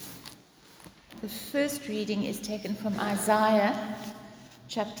The first reading is taken from Isaiah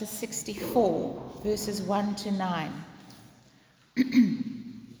chapter 64, verses 1 to 9.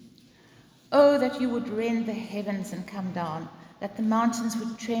 Oh, that you would rend the heavens and come down, that the mountains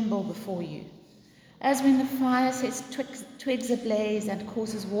would tremble before you. As when the fire sets twigs ablaze and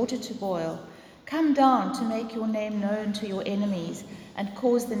causes water to boil, come down to make your name known to your enemies and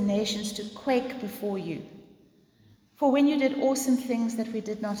cause the nations to quake before you. For when you did awesome things that we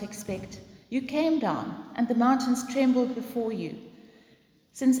did not expect, you came down, and the mountains trembled before you.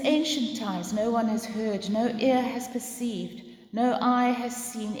 Since ancient times no one has heard, no ear has perceived, no eye has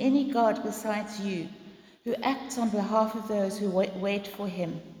seen any God besides you, who acts on behalf of those who wait for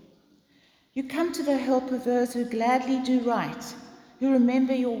him. You come to the help of those who gladly do right, who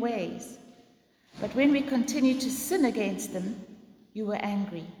remember your ways. But when we continue to sin against them, you were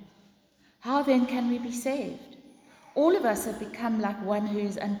angry. How then can we be saved? All of us have become like one who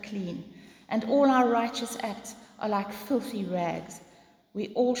is unclean, and all our righteous acts are like filthy rags.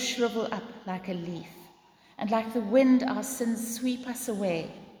 We all shrivel up like a leaf, and like the wind our sins sweep us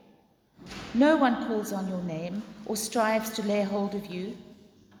away. No one calls on your name or strives to lay hold of you,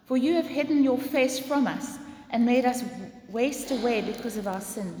 for you have hidden your face from us and made us waste away because of our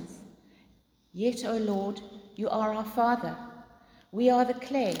sins. Yet, O Lord, you are our Father. We are the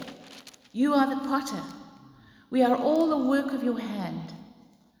clay. You are the potter. We are all the work of your hand.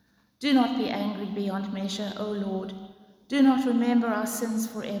 Do not be angry beyond measure, O Lord. Do not remember our sins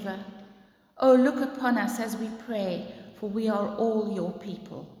forever. O look upon us as we pray, for we are all your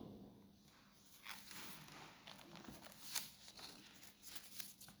people.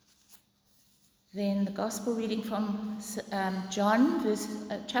 Then the Gospel reading from John,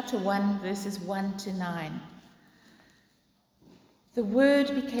 chapter 1, verses 1 to 9. The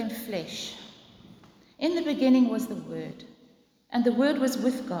Word became flesh. In the beginning was the Word, and the Word was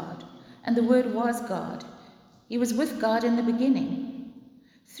with God, and the Word was God. He was with God in the beginning.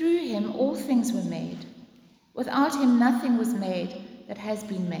 Through him all things were made. Without him nothing was made that has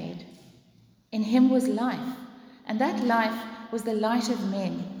been made. In him was life, and that life was the light of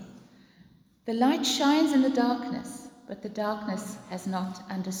men. The light shines in the darkness, but the darkness has not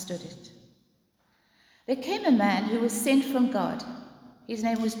understood it. There came a man who was sent from God. His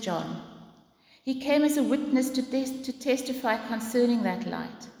name was John. He came as a witness to testify concerning that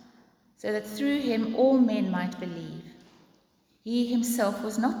light, so that through him all men might believe. He himself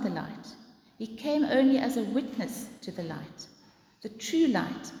was not the light. He came only as a witness to the light. The true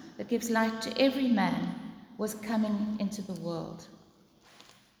light that gives light to every man was coming into the world.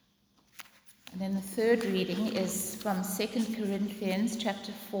 And then the third reading is from 2 Corinthians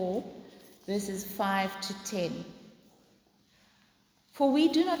chapter 4, verses 5 to 10. For we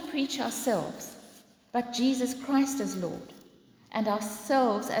do not preach ourselves, but Jesus Christ as Lord, and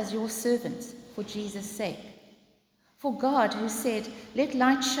ourselves as your servants for Jesus' sake. For God, who said, "Let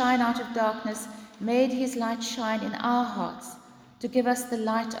light shine out of darkness," made his light shine in our hearts to give us the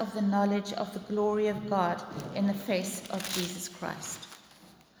light of the knowledge of the glory of God in the face of Jesus Christ.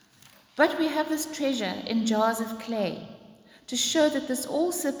 But we have this treasure in jars of clay, to show that this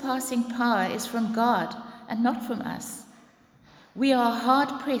all-surpassing power is from God and not from us. We are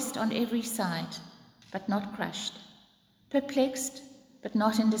hard-pressed on every side, but not crushed, perplexed, but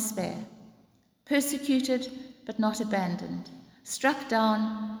not in despair, persecuted, but not abandoned, struck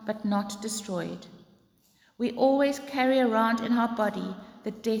down, but not destroyed. We always carry around in our body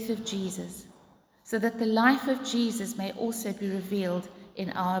the death of Jesus, so that the life of Jesus may also be revealed in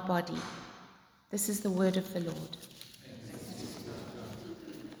our body. This is the word of the Lord.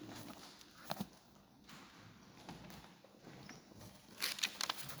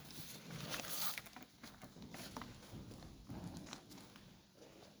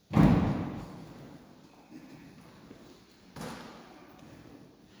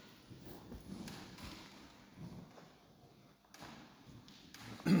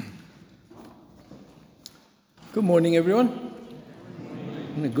 Good morning, everyone.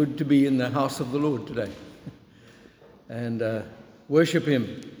 Good to be in the house of the Lord today and worship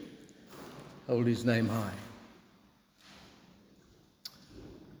him, hold his name high.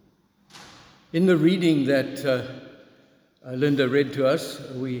 In the reading that Linda read to us,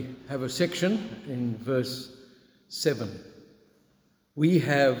 we have a section in verse 7. We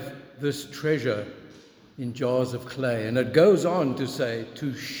have this treasure in jars of clay, and it goes on to say,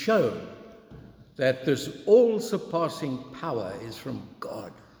 to show that this all-surpassing power is from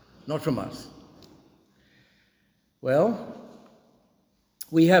God, not from us. Well,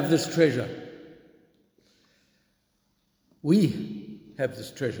 we have this treasure. We have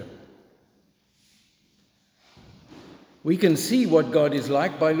this treasure. We can see what God is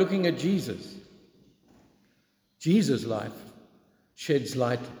like by looking at Jesus. Jesus' life sheds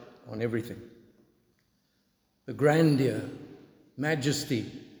light on everything. The grandeur, majesty,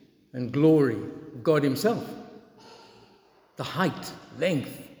 and glory of God himself. The height,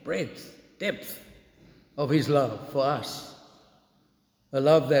 length, breadth, depth of his love for us. A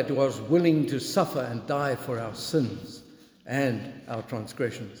love that was willing to suffer and die for our sins and our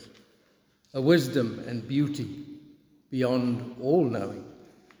transgressions. A wisdom and beauty beyond all knowing.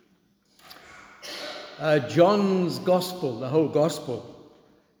 John's Gospel, the whole Gospel,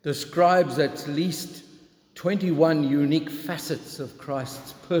 describes at least 21 unique facets of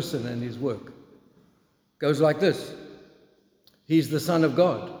Christ's person and his work. Goes like this. He's the Son of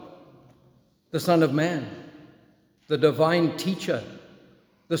God, the Son of Man, the divine teacher,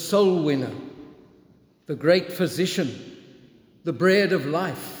 the soul winner, the great physician, the bread of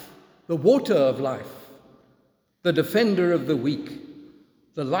life, the water of life, the defender of the weak,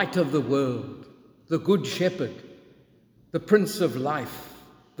 the light of the world, the good shepherd, the prince of life,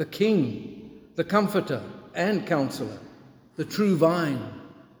 the king, the comforter and counselor, the true vine,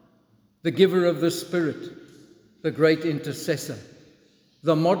 the giver of the Spirit, the great intercessor,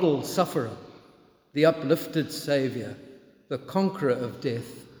 the model sufferer, the uplifted Saviour, the conqueror of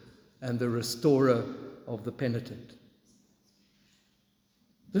death, and the restorer of the penitent.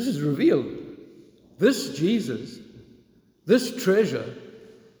 This is revealed. This Jesus, this treasure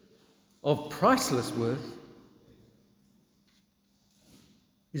of priceless worth,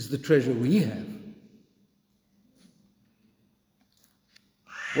 is the treasure we have.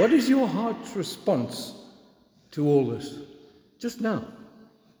 What is your heart's response to all this? Just now,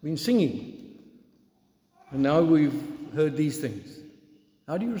 we've been singing, and now we've heard these things.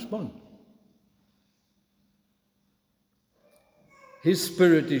 How do you respond? His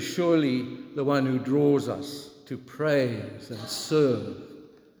Spirit is surely the one who draws us to praise and serve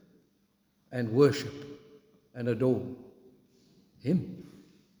and worship and adore him,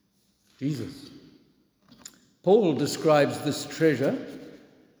 Jesus. Paul describes this treasure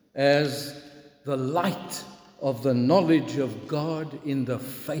as the light of the knowledge of God in the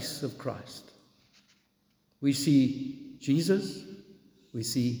face of Christ. We see Jesus, we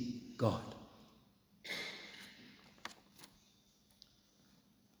see God.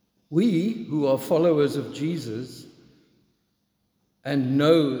 We who are followers of Jesus and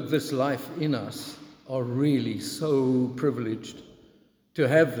know this life in us are really so privileged to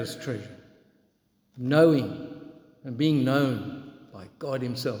have this treasure, knowing and being known by God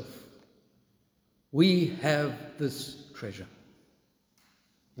himself. We have this treasure.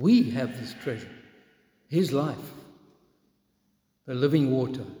 We have this treasure, his life, the living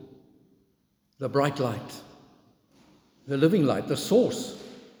water, the bright light, the living light, the source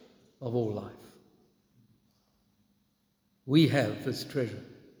of all life. We have this treasure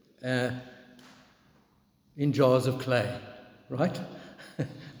in jars of clay, right?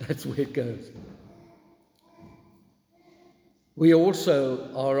 That's where it goes. We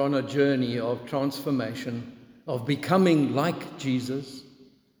also are on a journey of transformation, of becoming like Jesus.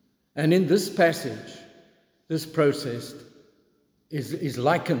 And in this passage, this process is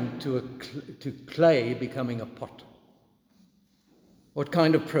likened to clay becoming a pot. What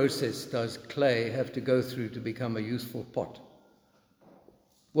kind of process does clay have to go through to become a useful pot?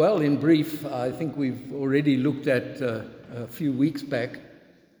 Well, in brief, I think we've already looked at a few weeks back,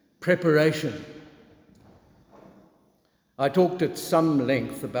 preparation. I talked at some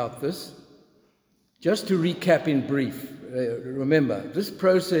length about this. Just to recap in brief, remember, this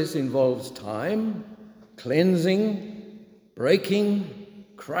process involves time, cleansing, breaking,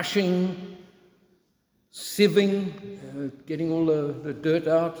 crushing, sieving, getting all the dirt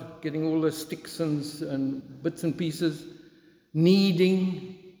out, getting all the sticks and bits and pieces,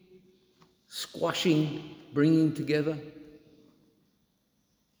 kneading, squashing, bringing together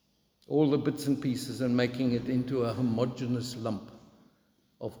all the bits and pieces and making it into a homogeneous lump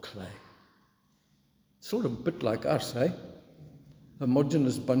of clay. Sort of a bit like us, eh?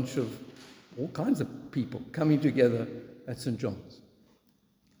 Homogeneous bunch of all kinds of people coming together at St. John's.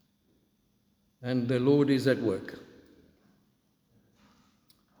 And the Lord is at work.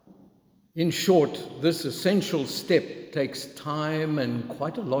 In short, this essential step takes time and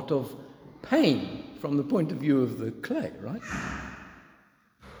quite a lot of pain from the point of view of the clay, right?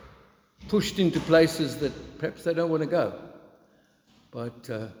 Pushed into places that perhaps they don't want to go, but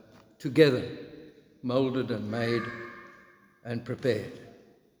together, molded and made and prepared.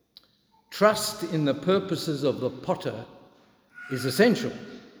 Trust in the purposes of the potter is essential.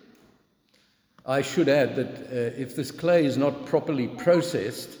 I should add that if this clay is not properly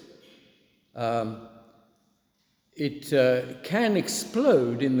processed, It can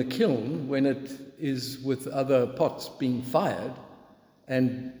explode in the kiln when it is with other pots being fired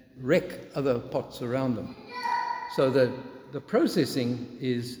and wreck other pots around them. So the processing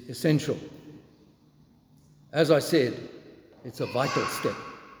is essential. As I said, it's a vital step.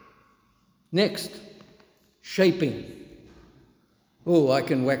 Next, shaping. Oh, I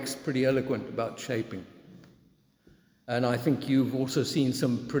can wax pretty eloquent about shaping. And I think you've also seen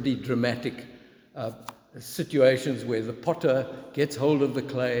some pretty dramatic situations where the potter gets hold of the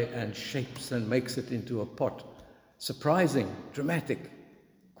clay and shapes and makes it into a pot. Surprising, dramatic,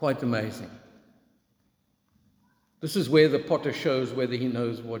 quite amazing. This is where the potter shows whether he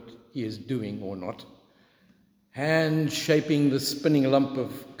knows what he is doing or not. Hand shaping the spinning lump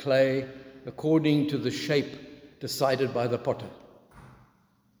of clay according to the shape decided by the potter.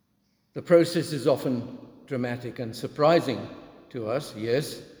 The process is often dramatic and surprising to us,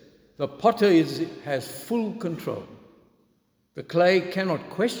 yes. The potter has full control. The clay cannot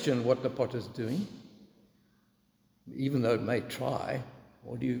question what the potter's doing, even though it may try.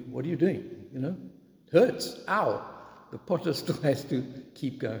 What are you doing? You know, it hurts. Ow! The potter still has to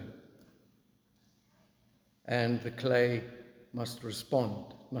keep going. And the clay must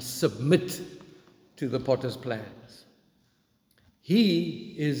respond, must submit to the potter's plans.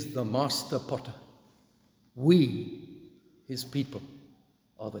 He is the master potter. We, his people,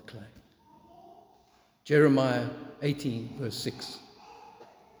 are the clay. Jeremiah 18, verse 6.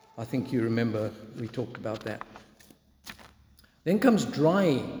 I think you remember we talked about that. Then comes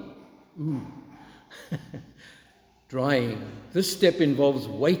drying. Drying. This step involves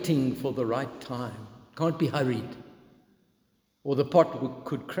waiting for the right time. Can't be hurried, or the pot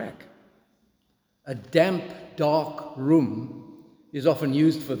could crack. A damp, dark room is often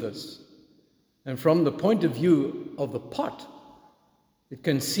used for this. And from the point of view of the pot, it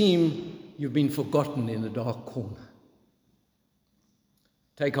can seem you've been forgotten in a dark corner.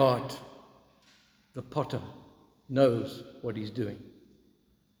 Take heart. The potter knows what he's doing.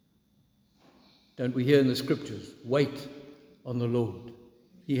 Don't we hear in the scriptures, wait on the Lord.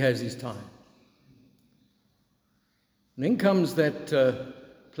 He has his time. And then comes that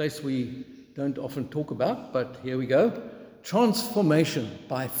place we don't often talk about, but here we go. Transformation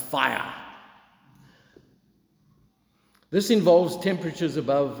by fire. This involves temperatures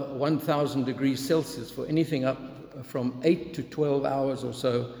above 1,000 degrees Celsius for anything up from 8 to 12 hours or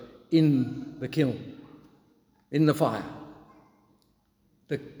so in the kiln, in the fire.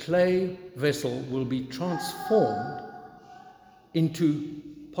 The clay vessel will be transformed into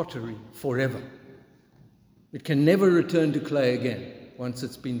pottery forever. It can never return to clay again once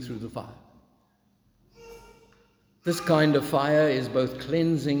it's been through the fire. This kind of fire is both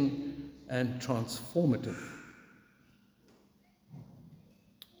cleansing and transformative.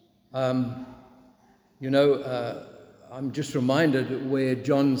 I'm just reminded where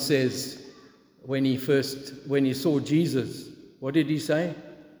John says when he saw Jesus, what did he say?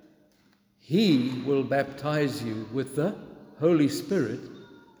 He will baptize you with the Holy Spirit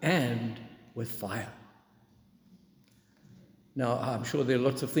and with fire. Now, I'm sure there are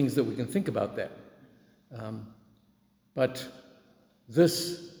lots of things that we can think about that. But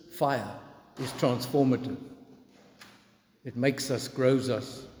this fire is transformative. It makes us, grows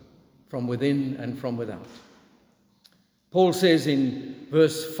us from within and from without. Paul says in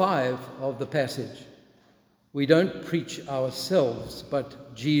verse 5 of the passage, we don't preach ourselves,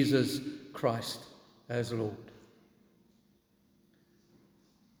 but Jesus Christ as Lord.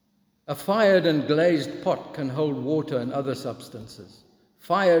 A fired and glazed pot can hold water and other substances.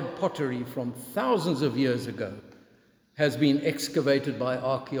 Fired pottery from thousands of years ago has been excavated by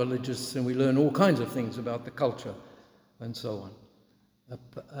archaeologists, and we learn all kinds of things about the culture and so on.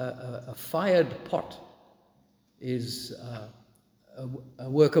 A fired pot is a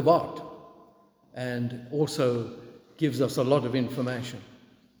work of art and also gives us a lot of information.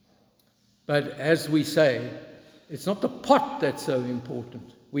 But as we say, it's not the pot that's so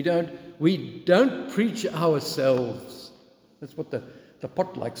important. We don't preach ourselves. That's what the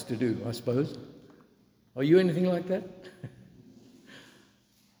pot likes to do, I suppose. Are you anything like that?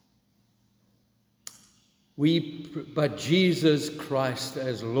 But Jesus Christ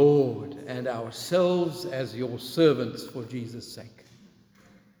as Lord, and ourselves as your servants for Jesus' sake.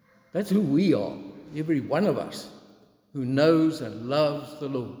 That's who we are, every one of us who knows and loves the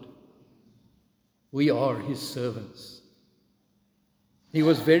Lord. We are his servants. He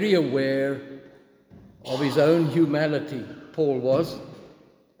was very aware of his own humanity, Paul was,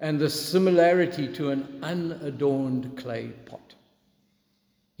 and the similarity to an unadorned clay pot.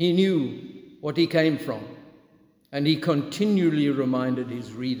 He knew what he came from, and he continually reminded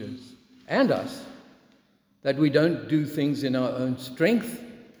his readers and us that we don't do things in our own strength,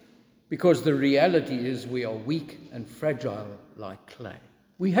 because the reality is we are weak and fragile like clay.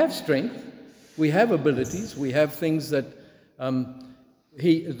 We have strength, we have abilities, we have things that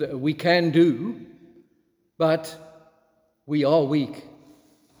we can do, but we are weak,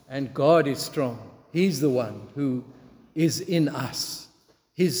 and God is strong. He's the one who is in us.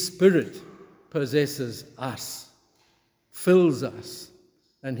 His Spirit possesses us, fills us,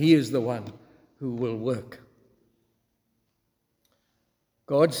 and He is the one who will work.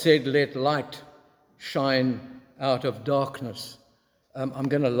 God said, "Let light shine out of darkness." I'm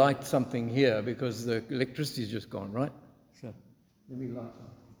going to light something here because the electricity's just gone, right? So let me light something.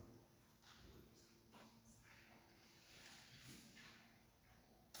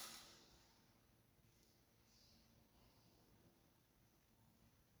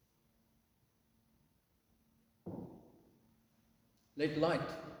 Let light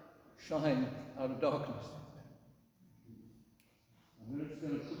shine out of darkness. I'm just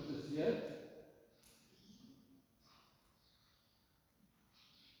going to put this here.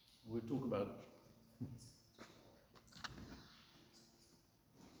 We'll talk about it.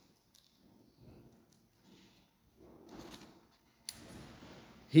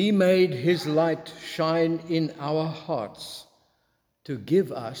 He made His light shine in our hearts to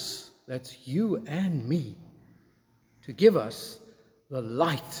give us, that's you and me, to give us the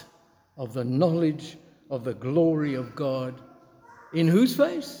light of the knowledge of the glory of God. In whose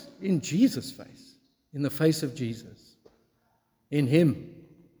face? In Jesus' face. In the face of Jesus. In Him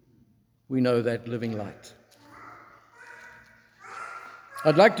we know that living light.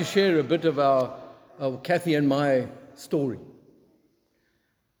 I'd like to share a bit of our Kathy and my story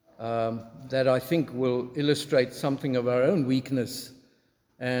that I think will illustrate something of our own weakness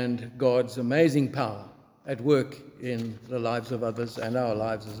and God's amazing power at work in the lives of others and our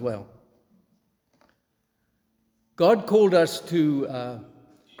lives as well. God called us to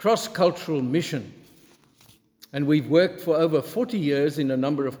cross-cultural mission, and we've worked for over 40 years in a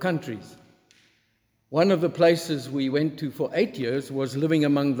number of countries. One of the places we went to for 8 years was living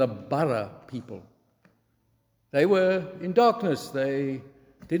among the Bara people. They were in darkness. They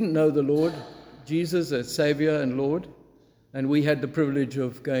didn't know the Lord Jesus as Savior and Lord, and we had the privilege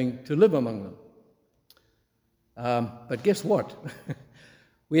of going to live among them. But guess what?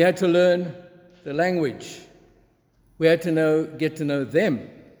 We had to learn the language. We had to get to know them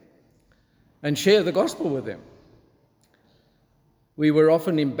and share the gospel with them. We were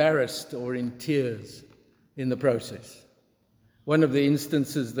often embarrassed or in tears in the process. One of the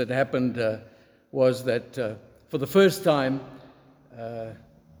instances that happened was that for the first time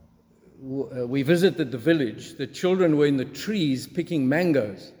we visited the village. The children were in the trees picking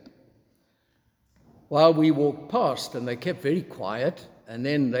mangoes while we walked past, and they kept very quiet, and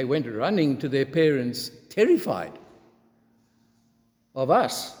then they went running to their parents, terrified of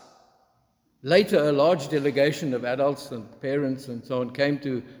us. Later, a large delegation of adults and parents and so on came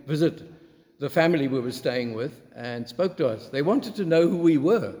to visit the family we were staying with and spoke to us. They wanted to know who we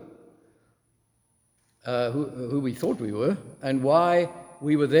were, who we thought we were, and why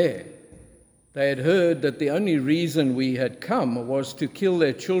we were there. They had heard that the only reason we had come was to kill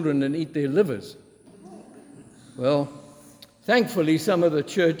their children and eat their livers. Well, thankfully, some of the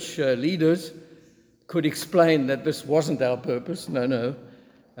church leaders could explain that this wasn't our purpose, no,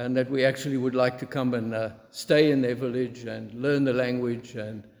 and that we actually would like to come and stay in their village and learn the language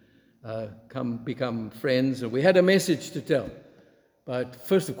and become friends. And we had a message to tell. But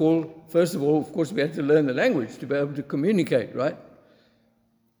first of all, of course, we had to learn the language to be able to communicate, right?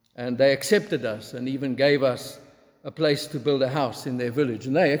 And they accepted us and even gave us a place to build a house in their village.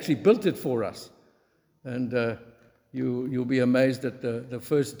 And they actually built it for us. And you'll be amazed at the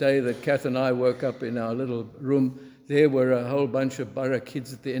first day that Kath and I woke up in our little room. There were a whole bunch of Bara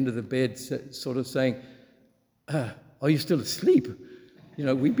kids at the end of the bed sort of saying, are you still asleep? You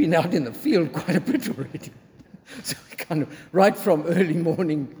know, we've been out in the field quite a bit already. So we kind of, right from early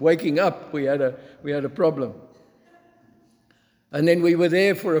morning, waking up, we had a problem. And then we were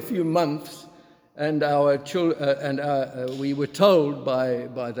there for a few months, and we were told by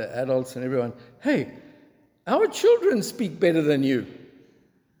the adults and everyone, hey, our children speak better than you.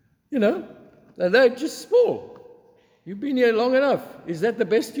 You know, they're just small. You've been here long enough. Is that the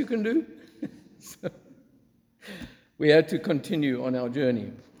best you can do? So we had to continue on our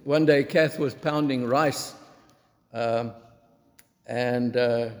journey. One day, Kath was pounding rice and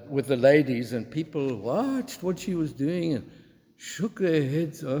with the ladies, and people watched what she was doing and shook their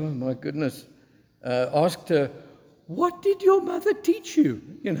heads. Oh, my goodness. Asked her, what did your mother teach you?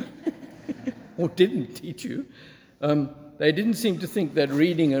 You know, or didn't teach you. they didn't seem to think that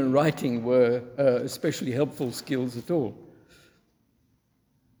reading and writing were especially helpful skills at all.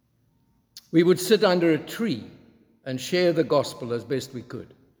 We would sit under a tree and share the gospel as best we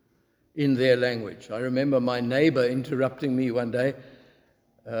could in their language. I remember my neighbor interrupting me one day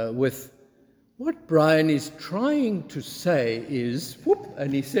with, "What Brian is trying to say is," whoop,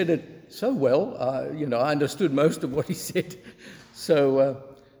 and he said it so well, I understood most of what he said. So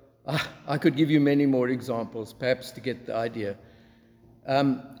I could give you many more examples, perhaps to get the idea.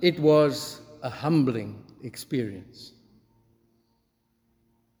 It was a humbling experience.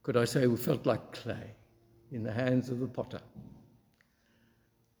 Could I say we felt like clay in the hands of the potter?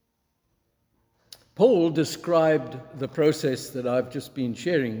 Paul described the process that I've just been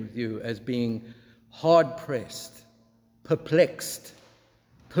sharing with you as being hard-pressed, perplexed,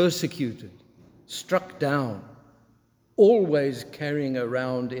 persecuted, struck down, always carrying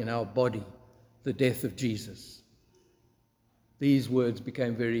around in our body the death of Jesus. These words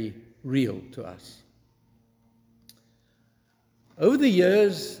became very real to us. Over the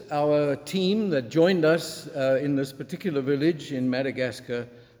years, our team that joined us in this particular village in Madagascar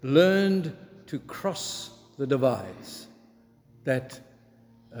learned to cross the divides that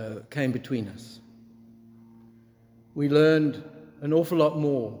came between us. We learned an awful lot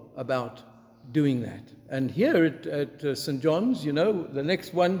more about doing that. And here at St. John's, the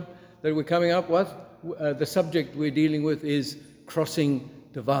next one that we're coming up with, the subject we're dealing with is crossing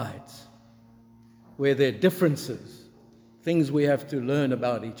divides, where there are differences, things we have to learn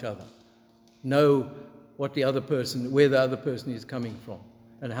about each other, know where the other person is coming from,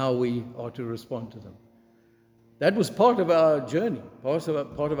 and how we are to respond to them. That was part of our journey, part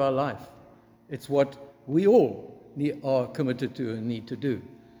of our life. It's what we all are committed to and need to do.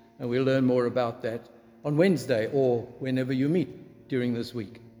 And we'll learn more about that on Wednesday or whenever you meet during this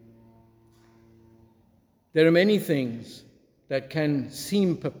week. There are many things that can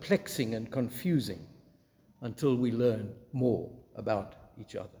seem perplexing and confusing until we learn more about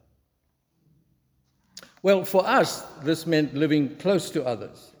each other. Well, for us, this meant living close to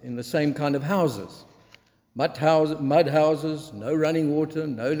others in the same kind of houses. Mud houses, no running water,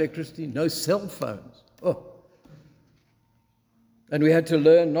 no electricity, no cell phones. And we had to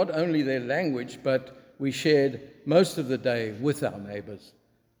learn not only their language, but we shared most of the day with our neighbors,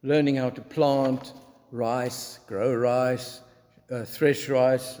 learning how to plant rice, grow rice, thresh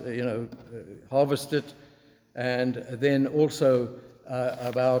rice, harvest it, and then also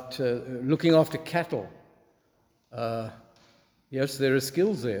about looking after cattle. Yes, there are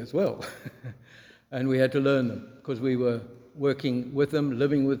skills there as well. And we had to learn them because we were working with them,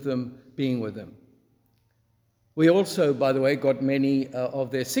 living with them, being with them. We also, by the way, got many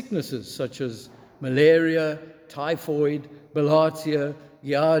of their sicknesses, such as malaria, typhoid, bilharzia,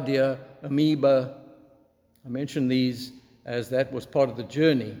 giardia, amoeba. I mention these as that was part of the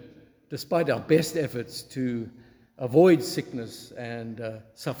journey, despite our best efforts to avoid sickness and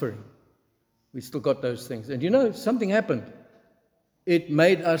suffering. We still got those things. And something happened. It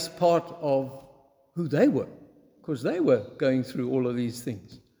made us part of who they were, because they were going through all of these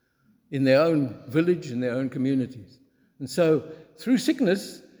things in their own village, in their own communities. And so through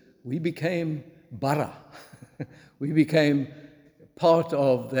sickness, we became bara. We became part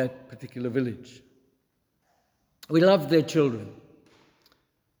of that particular village. We loved their children,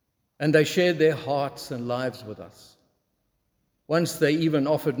 and they shared their hearts and lives with us. Once they even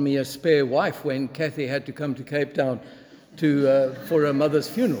offered me a spare wife when Kathy had to come to Cape Town for her mother's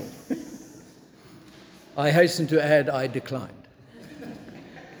funeral. I hasten to add, I declined.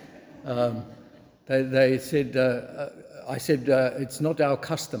 They said, I said, it's not our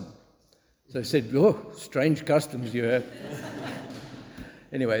custom. So they said, strange customs you have.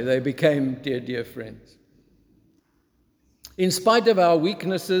 Anyway, they became dear, dear friends. In spite of our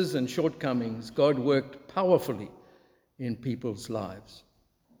weaknesses and shortcomings, God worked powerfully in people's lives.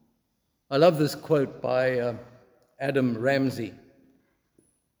 I love this quote by Adam Ramsey.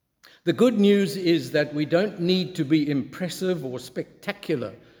 The good news is that we don't need to be impressive or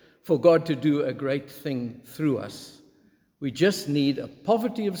spectacular for God to do a great thing through us. We just need a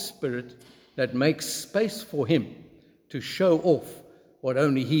poverty of spirit that makes space for Him to show off what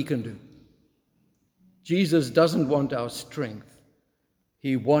only He can do. Jesus doesn't want our strength.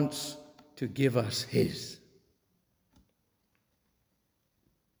 He wants to give us His.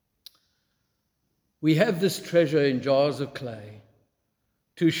 We have this treasure in jars of clay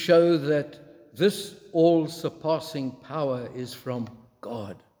to show that this all-surpassing power is from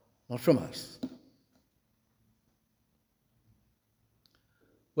God, not from us.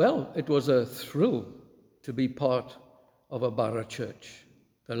 Well, it was a thrill to be part of a Bara church.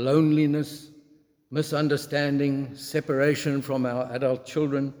 The loneliness, misunderstanding, separation from our adult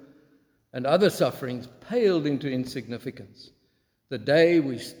children, and other sufferings paled into insignificance the day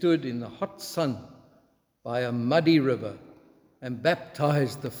we stood in the hot sun by a muddy river and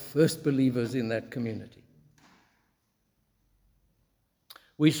baptized the first believers in that community.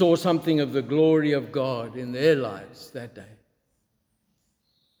 We saw something of the glory of God in their lives that day.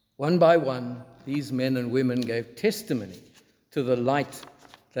 One by one, these men and women gave testimony to the light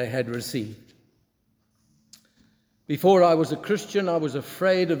they had received. Before I was a Christian, I was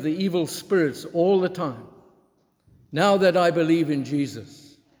afraid of the evil spirits all the time. Now that I believe in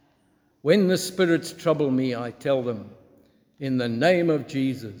Jesus, when the spirits trouble me, I tell them, in the name of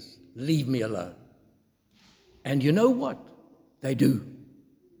Jesus, leave me alone. And you know what? They do.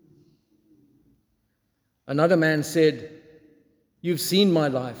 Another man said, you've seen my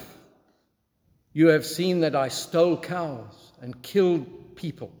life. You have seen that I stole cows and killed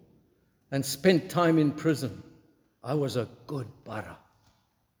people and spent time in prison. I was a good bara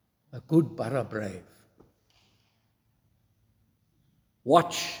brave.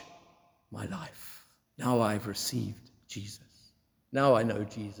 Watch my life. Now I've received Jesus. Now I know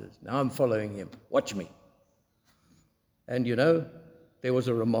Jesus. Now I'm following him. Watch me. And you know, there was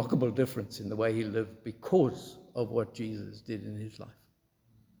a remarkable difference in the way he lived because of what Jesus did in his life.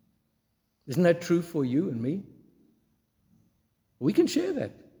 Isn't that true for you and me? We can share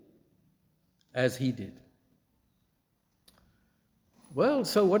that as he did. Well,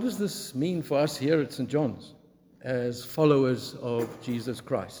 so what does this mean for us here at St. John's as followers of Jesus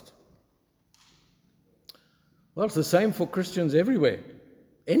Christ? Well, it's the same for Christians everywhere,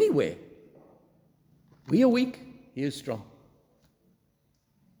 anywhere. We are weak, he is strong.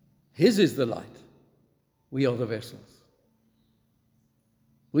 His is the light. We are the vessels.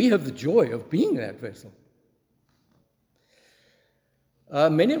 We have the joy of being that vessel.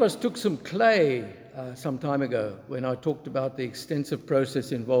 Many of us took some clay some time ago when I talked about the extensive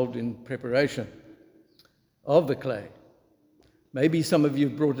process involved in preparation of the clay. Maybe some of you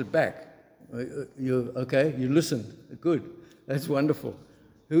brought it back. You okay? You listened. Good. That's wonderful.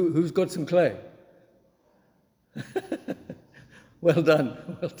 Who's got some clay? Well done.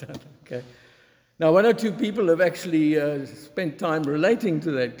 Well done. Okay. Now, one or two people have actually spent time relating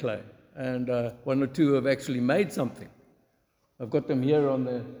to that clay, and one or two have actually made something. I've got them here on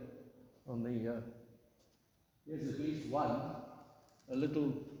the. Here's at least one, a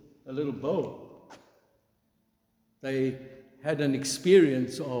little bowl. They had an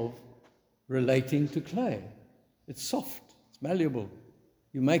experience of relating to clay. It's soft, it's malleable.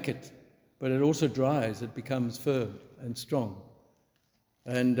 You make it, but it also dries. It becomes firm and strong.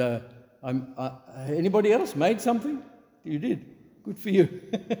 And anybody else made something? You did. Good for you.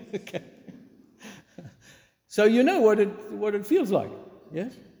 Okay. So you know what it feels like,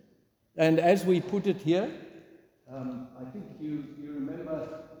 yes? And as we put it here, I think you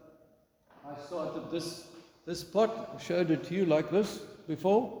remember I started this pot, showed it to you like this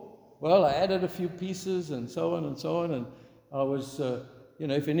before. Well, I added a few pieces and so on, and I was,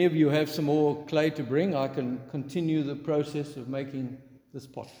 if any of you have some more clay to bring, I can continue the process of making this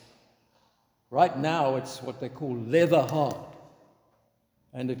pot. Right now, it's what they call leather hard,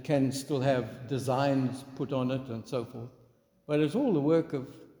 and it can still have designs put on it and so forth. But it's all the work of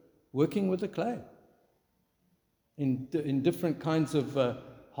working with the clay in different kinds of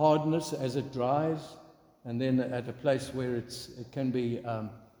hardness as it dries, and then at a place where it can be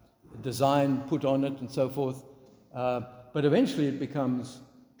design put on it and so forth. But eventually it becomes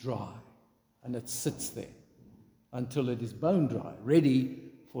dry, and it sits there until it is bone dry,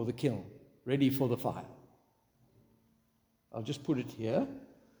 ready for the kiln, ready for the fire. I'll just put it here.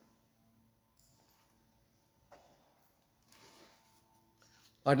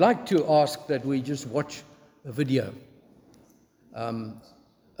 I'd like to ask that we just watch a video.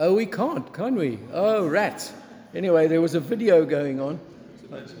 We can't, can we? Oh, rats. Anyway, there was a video going on.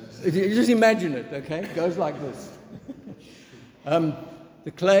 Just imagine it, okay? It goes like this.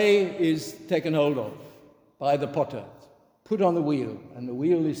 The clay is taken hold of by the potter, put on the wheel, and the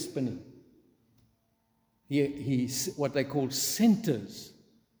wheel is spinning. He what they call centers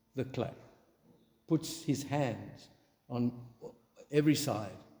the clay, puts his hands on every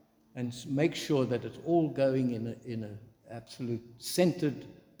side and makes sure that it's all going in an absolute centered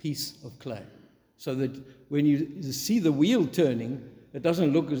piece of clay, so that when you see the wheel turning, it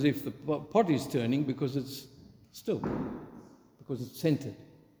doesn't look as if the pot is turning, because it's still, because it's centered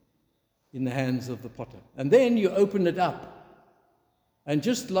in the hands of the potter. And then you open it up, and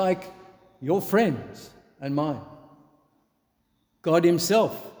just like your friends and mine, God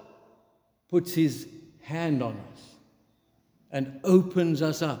himself puts his hand on us and opens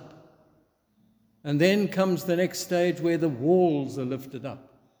us up And then comes the next stage where the walls are lifted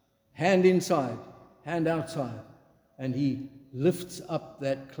up. Hand inside, hand outside. And he lifts up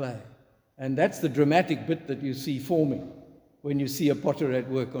that clay. And that's the dramatic bit that you see forming when you see a potter at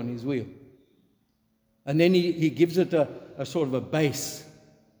work on his wheel. And then he gives it a sort of a base,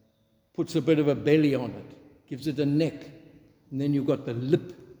 puts a bit of a belly on it, gives it a neck. And then you've got the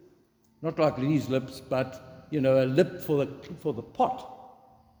lip. Not like these lips, but, a lip for the pot.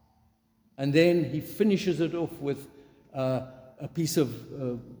 And then he finishes it off with a piece of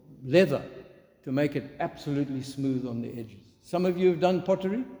leather to make it absolutely smooth on the edges. Some of you have done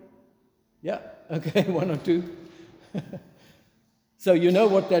pottery? Yeah, okay, one or two. So you know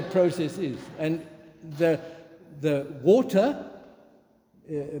what that process is. And the water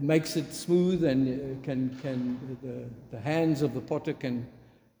makes it smooth, and the hands of the potter can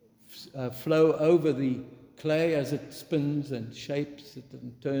flow over the clay as it spins and shapes it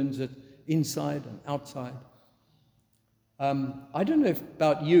and turns it inside and outside. I don't know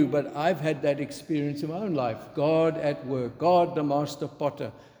about you, but I've had that experience in my own life. God at work, God the master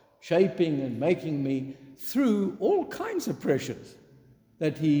potter, shaping and making me through all kinds of pressures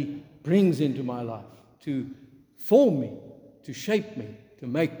that he brings into my life to form me, to shape me, to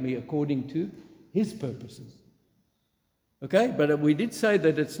make me according to his purposes. Okay, but we did say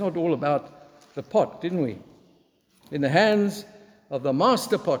that it's not all about the pot, didn't we? In the hands of the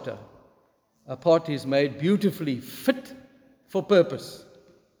master potter, a pot is made beautifully fit for purpose.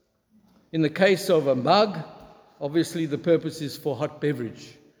 In the case of a mug, obviously the purpose is for hot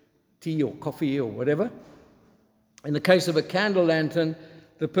beverage, tea or coffee or whatever. In the case of a candle lantern,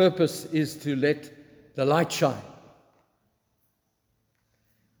 the purpose is to let the light shine.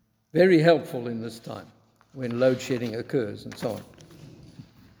 Very helpful in this time when load shedding occurs and so on.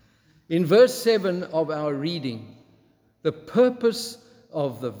 In verse 7 of our reading, the purpose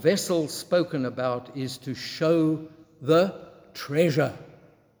of the vessel spoken about is to show the treasure.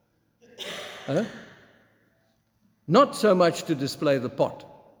 Not so much to display the pot,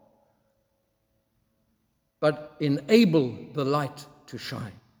 but enable the light to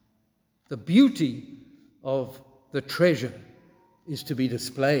shine. The beauty of the treasure is to be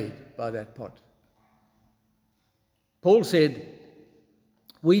displayed by that pot. Paul said,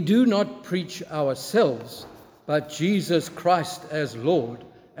 "We do not preach ourselves, but Jesus Christ as Lord,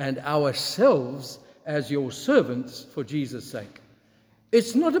 and ourselves as your servants for Jesus' sake."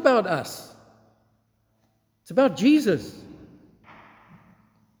 It's not about us. It's about Jesus.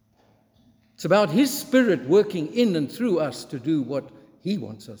 It's about his Spirit working in and through us to do what he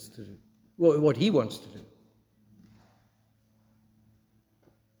wants us to do, what he wants to do.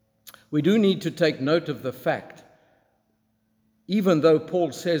 We do need to take note of the fact, even though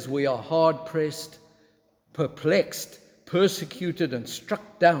Paul says we are hard-pressed, perplexed, persecuted, and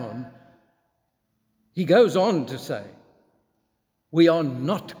struck down, he goes on to say, we are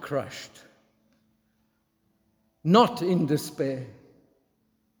not crushed, not in despair,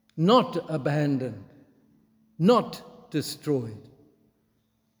 not abandoned, not destroyed.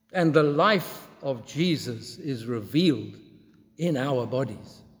 And the life of Jesus is revealed in our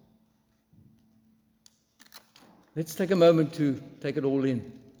bodies. Let's take a moment to take it all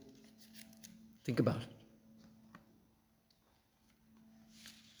in. Think about it.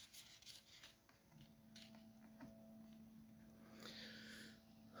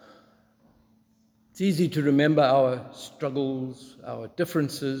 It's easy to remember our struggles, our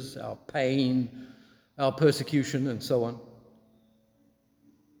differences, our pain, our persecution, and so on.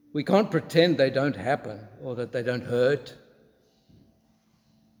 We can't pretend they don't happen or that they don't hurt.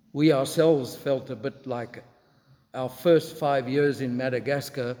 We ourselves felt a bit like our first 5 years in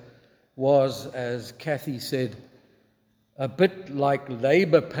Madagascar was, as Kathy said, a bit like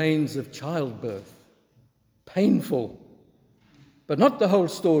labor pains of childbirth. Painful, but not the whole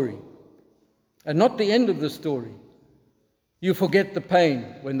story, and not the end of the story. You forget the pain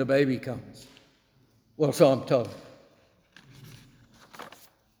when the baby comes. Well, so I'm told.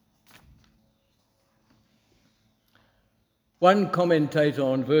 One commentator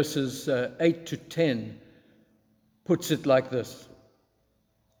on verses 8 to 10 puts it like this,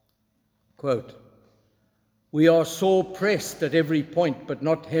 quote, "We are sore pressed at every point, but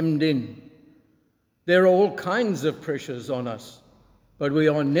not hemmed in. There are all kinds of pressures on us, but we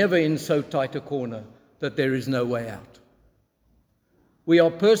are never in so tight a corner that there is no way out. We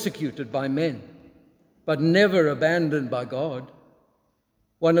are persecuted by men, but never abandoned by God.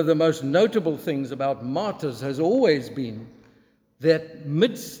 One of the most notable things about martyrs has always been that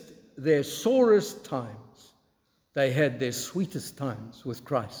midst their sorest times, they had their sweetest times with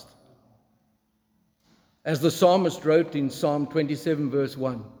Christ. As the psalmist wrote in Psalm 27, verse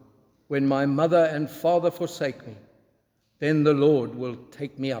 1, when my mother and father forsake me, then the Lord will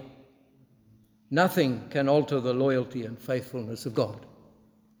take me up. Nothing can alter the loyalty and faithfulness of God.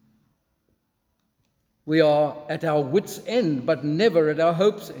 We are at our wits' end, but never at our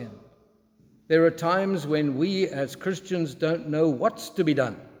hopes' end. There are times when we as Christians don't know what's to be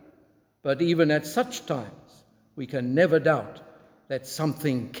done, but even at such times, we can never doubt that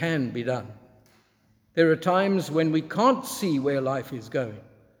something can be done. There are times when we can't see where life is going,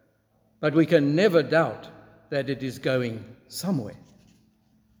 but we can never doubt that it is going somewhere.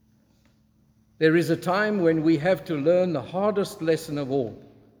 There is a time when we have to learn the hardest lesson of all.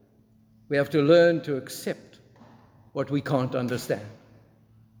 We have to learn to accept what we can't understand.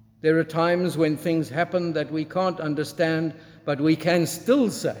 There are times when things happen that we can't understand, but we can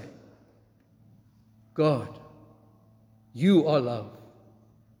still say, God, you are love.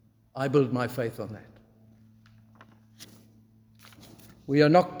 I build my faith on that. We are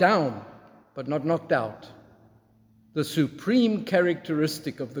knocked down, but not knocked out. The supreme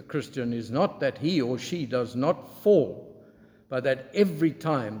characteristic of the Christian is not that he or she does not fall, but that every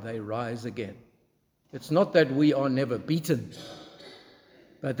time they rise again. It's not that we are never beaten,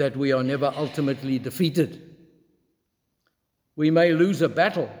 but that we are never ultimately defeated. We may lose a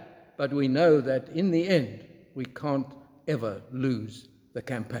battle, but we know that in the end, we can't ever lose the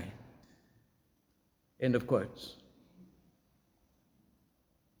campaign. End of quotes.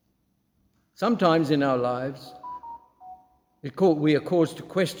 Sometimes in our lives, we are caused to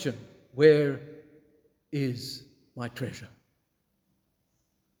question, where is my treasure?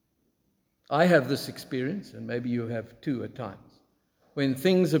 I have this experience, and maybe you have too at times, when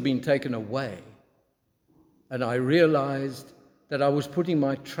things have been taken away, and I realized that I was putting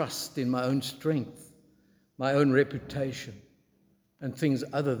my trust in my own strength, my own reputation, and things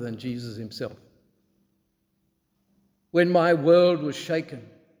other than Jesus himself. When my world was shaken,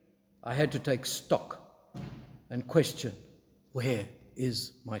 I had to take stock and question, where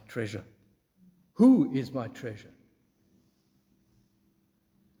is my treasure? Who is my treasure?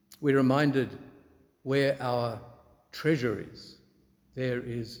 We're reminded where our treasure is, there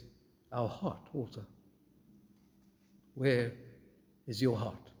is our heart also. Where is your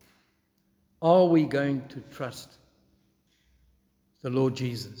heart? Are we going to trust the Lord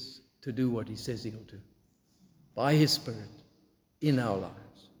Jesus to do what he says he'll do by his Spirit in our lives?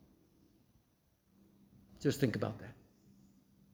 Just think about that.